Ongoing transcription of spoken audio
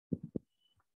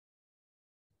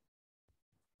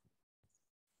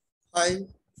Hi,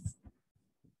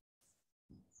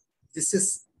 this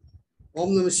is Om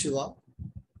Namah Shiva.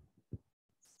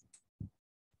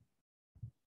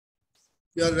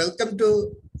 You are welcome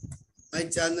to my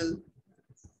channel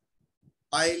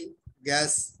Oil,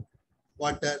 Gas,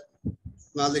 Water,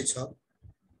 Knowledge Hub.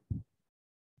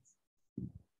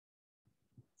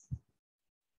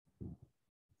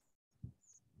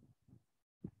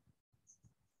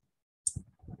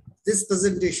 This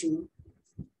presentation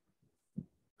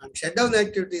on shutdown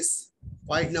activities,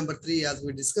 point number 3, as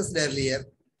we discussed earlier.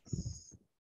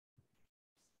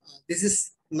 This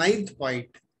is 9th point,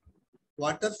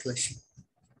 water flushing.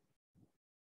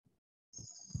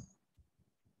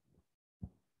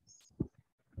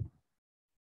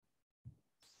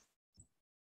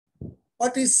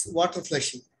 What is water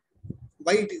flushing?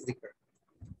 Why it is required?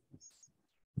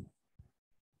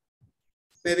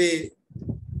 Maybe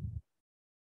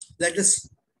let us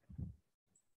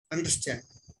understand.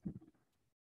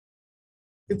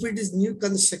 If it is new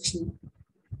construction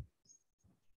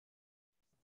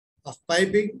of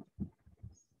piping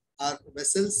or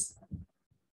vessels,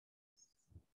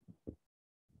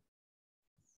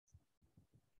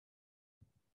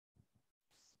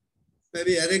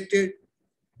 maybe erected.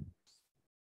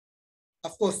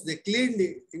 Of course, they cleaned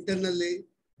it internally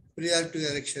prior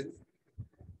to erection.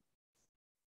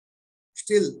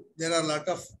 Still, there are a lot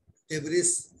of debris,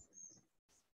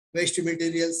 waste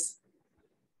materials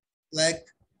like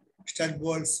stud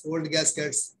bolts, old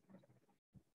gaskets,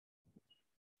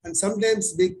 and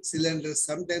sometimes big cylinders,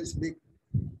 sometimes big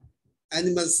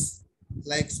animals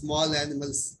like small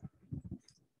animals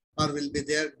or will be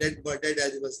there, dead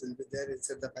animals will be there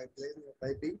inside the pipeline,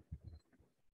 piping.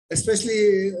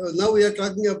 Especially now we are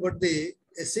talking about the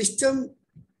system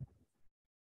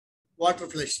water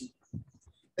flushing.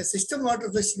 A system water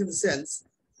flushing in the sense,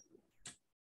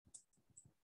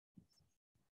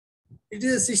 it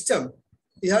is a system.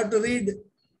 You have to read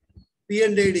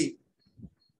P&AD,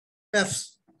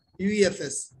 PEFs,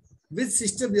 UEFS. Which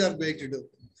system you are going to do?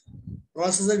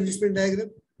 Process and investment diagram,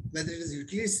 whether it is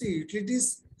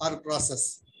utilities or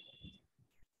process.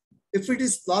 If it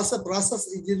is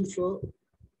process engine flow,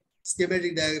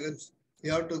 schematic diagrams,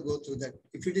 you have to go through that.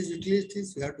 If it is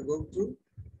utilities, you have to go through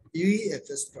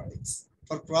UEFS drawings.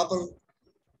 For proper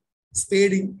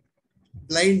spading,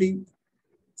 blinding,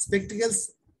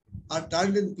 spectacles are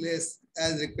turned in place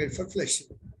as required for flushing.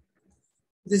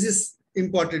 This is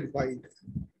important point.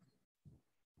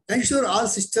 Ensure all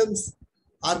systems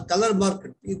are color marked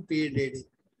in P&AD.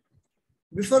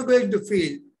 Before going to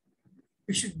field,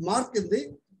 you should mark in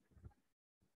the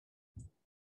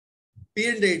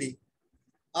P&AD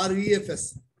or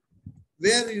UEFS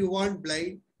where you want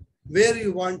blind, where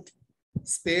you want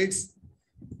spades,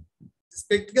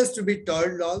 spectacles to be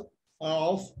turned on or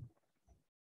off,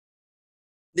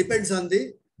 depends on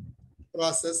the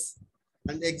process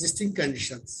and existing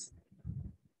conditions.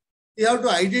 You have to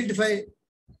identify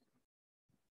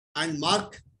and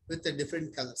mark with the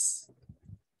different colors.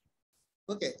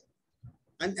 Okay.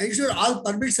 And ensure all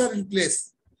permits are in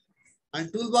place and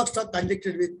toolbox talk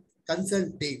conducted with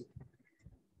concerned team.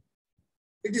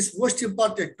 It is most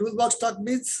important. Toolbox talk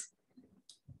means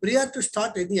prior to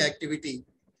start any activity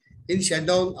in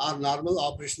shutdown or normal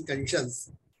operation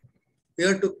conditions, we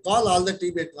have to call all the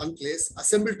team at one place,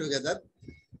 assemble together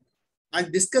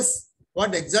and discuss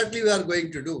what exactly we are going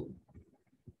to do.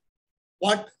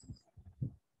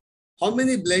 How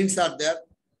many blinds are there?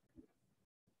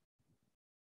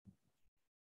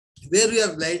 Where we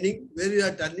are blinding, where we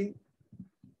are turning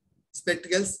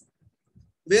spectacles,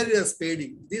 where we are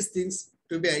spading. These things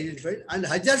to be identified and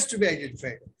hazards to be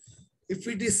identified. If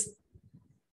it is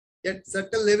at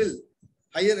certain level,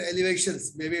 higher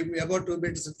elevations, maybe about 2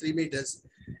 meters or 3 meters,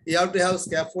 you have to have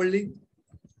scaffolding.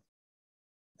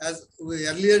 As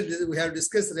earlier we have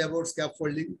discussed about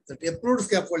scaffolding, that approved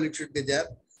scaffolding should be there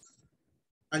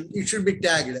and it should be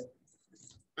tagged.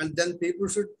 And then people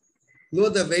should know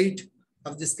the weight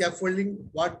of the scaffolding,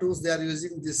 what tools they are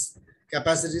using, this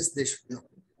capacities they should know.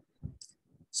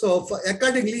 So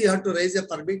accordingly, you have to raise a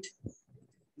permit.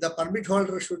 The permit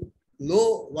holder should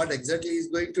know what exactly he is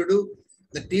going to do.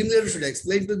 The team leader should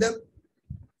explain to them.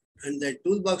 And the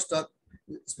toolbox talk,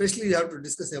 especially you have to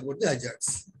discuss about the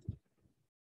hazards.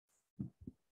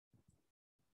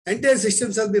 Entire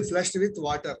systems shall be flushed with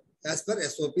water as per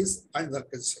SOPs and work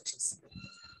instructions.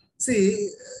 See,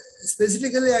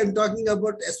 specifically I am talking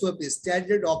about SOPs,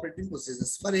 standard operating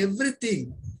procedures. For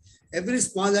everything, every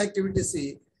small activity,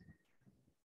 see,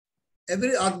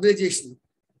 every organization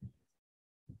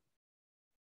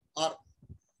or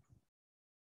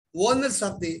owners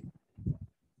of the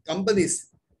companies,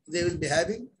 they will be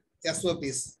having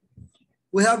SOPs.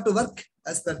 We have to work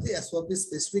as per the SOP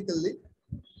specifically.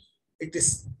 It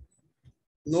is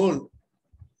known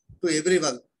to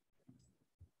everyone.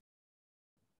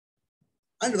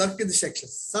 And work in the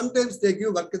sections. Sometimes they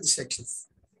give work in the sections.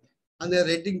 And they are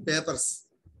writing papers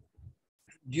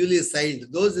duly signed.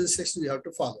 Those instructions you have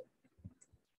to follow.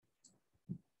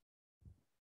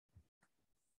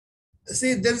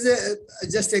 See, there is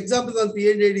a just example on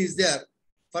P&ID is there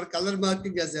for color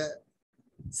marking as a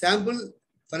sample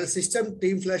for a system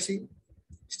steam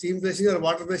flushing or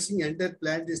water flushing. Entire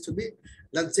plant is to be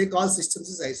done. Check all systems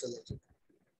is isolated.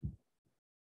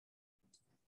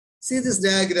 See this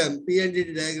diagram,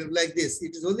 P&D diagram like this.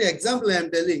 It is only example I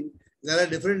am telling. There are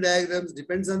different diagrams,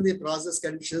 depends on the process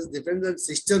conditions, depends on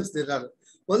systems there are.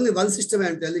 Only one system I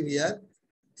am telling here.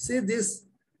 See this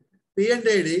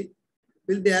P&ID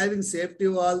will be having safety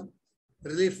valve,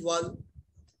 relief valve,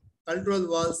 control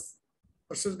valves,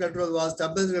 pressure control valves,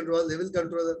 temperature control, level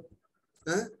controller,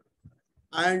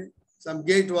 and some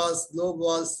gate valves, globe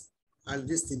valves, and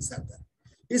these things are there.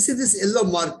 You see this yellow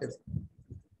marked.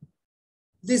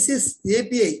 This is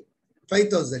API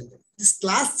 5000. This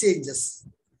class changes.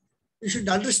 You should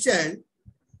understand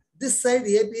this side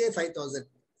API 5000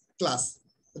 class.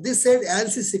 This side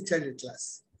ANSI 600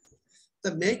 class.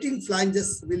 The mating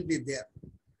flanges will be there.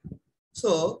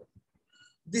 So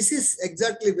this is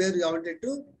exactly where you wanted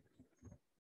to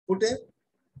put a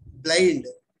blind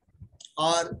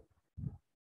or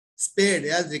spade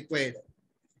as required.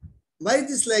 Why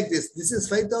this like this? This is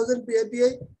 5000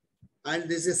 API and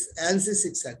this is ANSI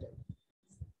 600.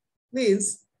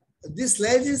 Means this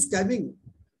line is coming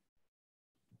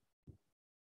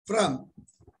from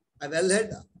a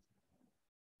wellhead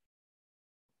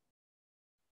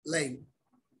line.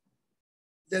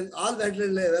 Then all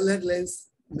wellhead lines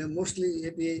mostly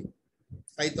API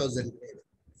 5000,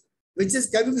 which is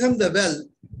coming from the well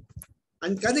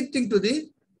and connecting to the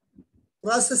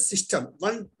process system,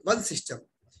 one system.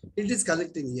 It is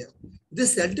connecting here.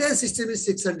 This entire system is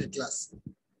 600 class.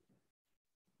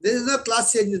 There is no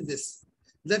class change in this.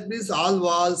 That means all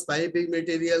walls, piping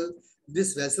material,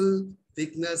 this vessel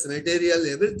thickness, material,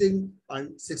 everything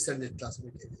on 600 class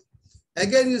material.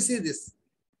 Again, you see this.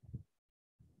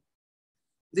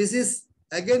 This is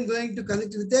again going to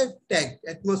connect with the tag,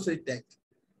 atmospheric tag.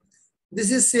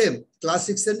 This is same, class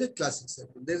 600, class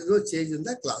 600. There is no change in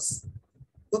the class.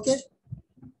 Okay.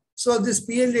 So this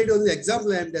P&D only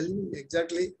example I am telling you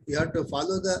exactly. You have to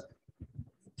follow the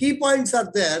key points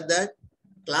are there, that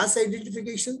class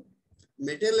identification,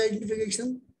 material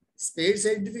identification, space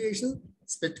identification,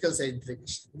 spectacles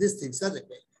identification. These things are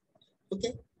required.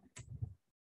 Okay.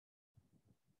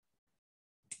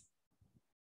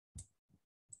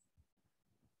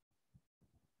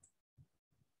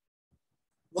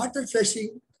 Water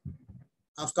flushing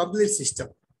of complete system.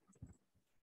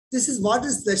 This is what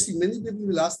is flushing. Many people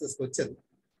will ask this question.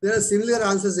 There are similar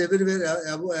answers everywhere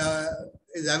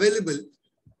is available.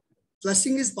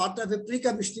 Flushing is part of a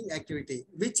pre-commissioning activity,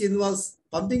 which involves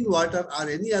pumping water or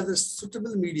any other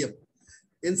suitable medium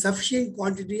in sufficient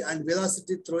quantity and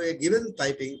velocity through a given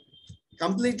piping,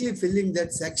 completely filling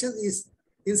that section is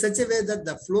in such a way that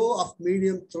the flow of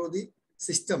medium through the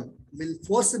system will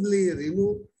forcibly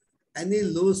remove any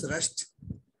loose rust,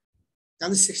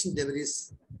 construction debris,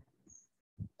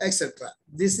 etc.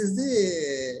 This is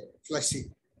the flushing.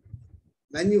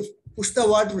 When you push the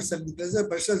water with certain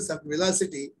pressure, certain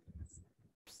velocity,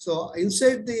 so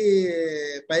inside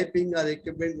the piping or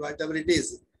equipment, whatever it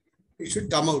is, it should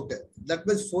come out. That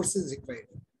much force is required.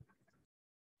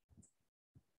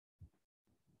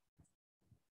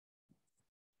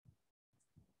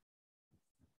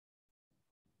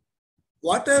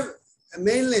 Water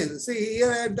mainline. See,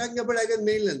 here I am talking about again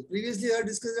mainline. Previously, I have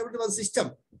discussed about one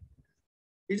system.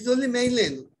 It is only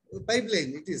mainline,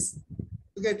 pipeline. It is.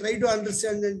 Okay, try to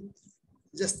understand and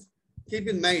just keep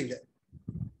in mind.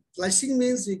 Flushing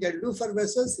means we can do for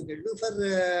vessels, we can do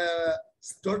for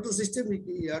total system,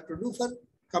 we have to do for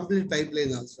complete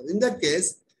pipeline also. In that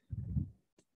case,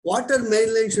 water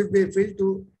mainline should be filled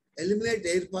to eliminate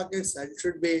air pockets and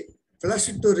should be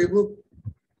flushed to remove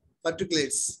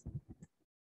particulates.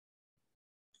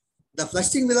 The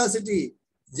flushing velocity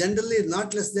generally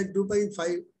not less than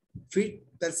 2.5 feet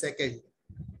per second.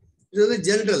 It is only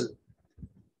general.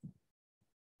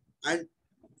 And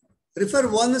refer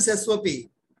one's SOP.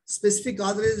 Specific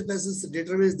authorized persons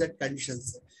determines that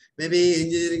conditions. Maybe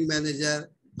engineering manager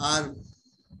or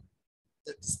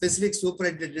specific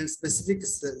superintendent, specific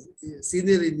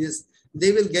senior engineers,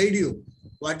 they will guide you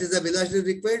what is the velocity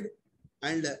required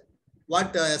and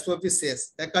what SOP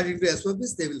says. According to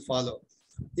SOPs, they will follow.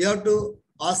 You have to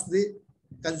ask the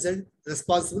concerned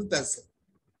responsible person.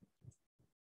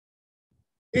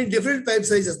 In different pipe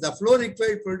sizes, the flow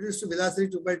required produced velocity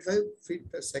 2.5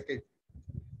 feet per second.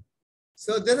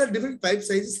 So there are different pipe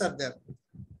sizes are there.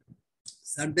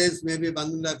 Sometimes maybe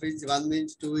 1.5 inch, 1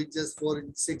 inch, 2 inches, 4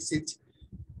 inch, 6 inch,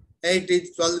 8 inch,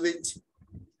 12 inch,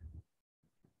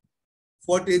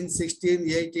 14, 16,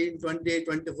 18, 28,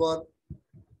 24,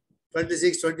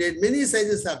 26, 28. Many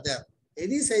sizes are there.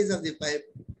 Any size of the pipe,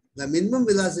 the minimum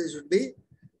velocity should be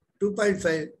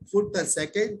 2.5 foot per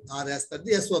second or as per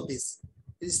the SOPs.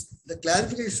 The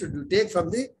clarification should you take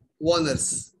from the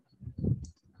owners.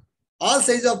 All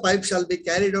sizes of pipe shall be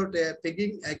carried out a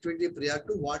pigging activity prior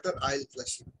to water oil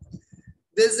flushing.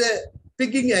 There is a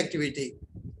pigging activity.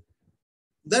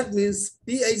 That means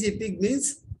PIG, pig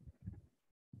means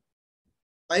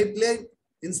pipeline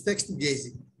inspection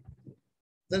gauging.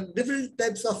 The different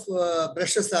types of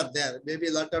brushes are there. Maybe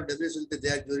a lot of debris will be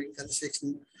there during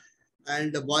construction,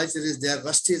 and the moisture is there,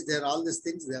 rust is there, all these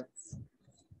things there.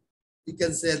 You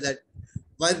can say that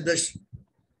wire brush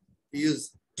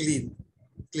use clean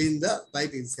the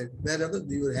pipe inside, wherever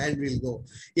your hand will go.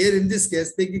 Here in this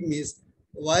case, pigging means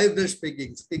wire brush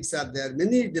pigging. Pigs are there.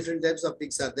 Many different types of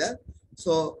pigs are there.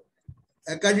 So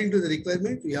according to the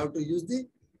requirement, we have to use the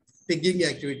pigging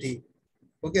activity.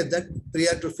 Okay, that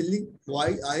prior to filling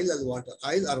oil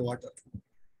or water.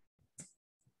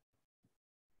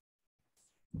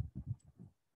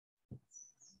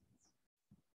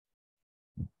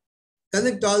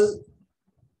 Connect all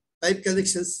pipe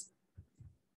connections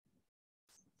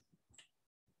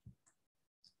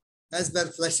as per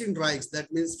flushing drawings. That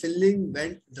means filling,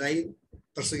 vent, drain,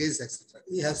 pressure gauge, etc.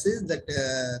 We have seen that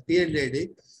PLAD.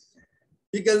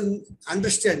 You can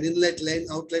understand inlet lane,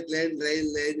 outlet lane,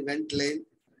 drain lane, vent lane,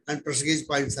 and pressure gauge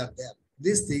points are there.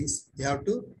 These things you have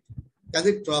to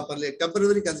connect properly.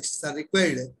 Temporary connections are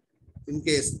required in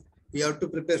case you have to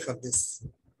prepare for this.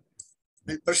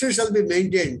 And pressure shall be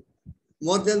maintained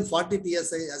more than 40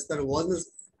 psi as per owners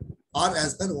or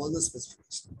as per owner's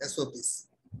specification, SOPs.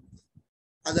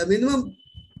 And the minimum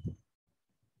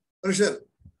pressure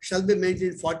shall be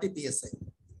maintained 40 psi.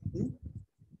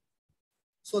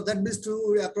 So that means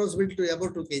to approximately to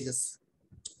about 2 kgs.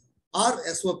 Or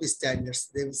SOP standards.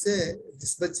 They will say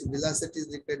this much velocity is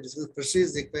required, this much pressure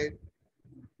is required.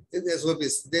 In the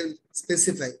SOPs, they will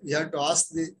specify. You have to ask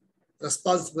the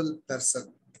responsible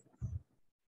person.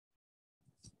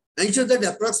 Ensure that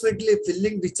approximately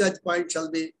filling discharge point shall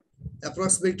be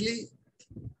approximately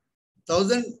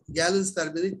 1000 gallons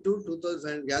per minute to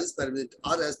 2500 gallons per minute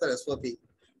or as per SOP.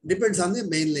 Depends on the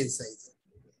main line size.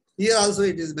 Here also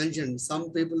it is mentioned,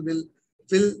 some people will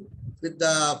fill with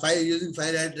the fire using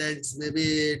fire hydrants,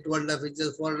 maybe 2.5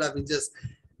 inches, 4.5 inches,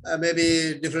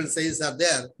 maybe different sizes are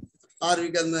there. Or we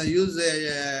can use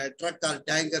a truck or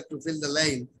tanker to fill the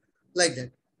line like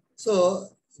that. So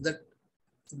that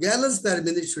gallons per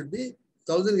minute should be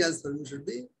 1000 gallons per minute should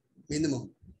be minimum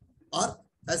or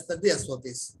as per the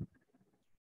SOPs.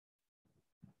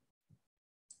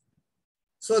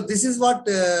 So this is what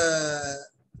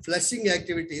flushing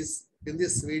activities in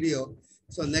this video.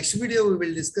 So next video we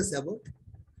will discuss about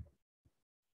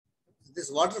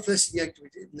this water flushing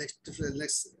activity.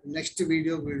 Next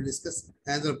video we will discuss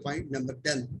another point, number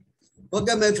 10.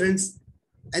 Okay, my friends,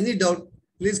 any doubt,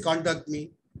 please contact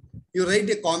me. You write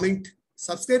a comment,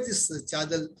 subscribe this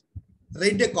channel,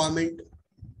 write a comment.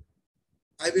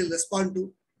 I will respond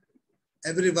to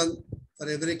everyone for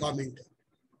every comment.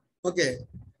 Okay.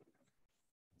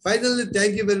 Finally,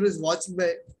 thank you very much for watching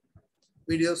my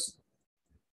videos.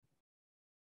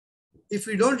 If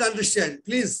you don't understand,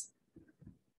 please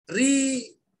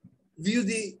review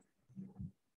the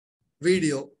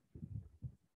video.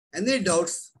 Any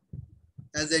doubts,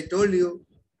 as I told you,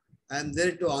 I am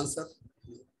there to answer.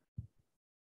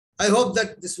 I hope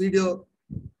that this video,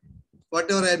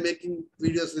 whatever I am making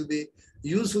videos, will be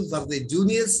useful for the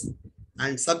juniors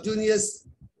and sub-juniors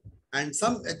and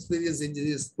some experienced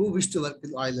engineers who wish to work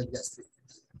in oil and gas field.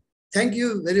 Thank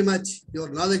you very much. Your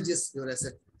knowledge is your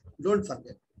asset. Don't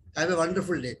forget. Have a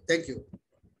wonderful day. Thank you.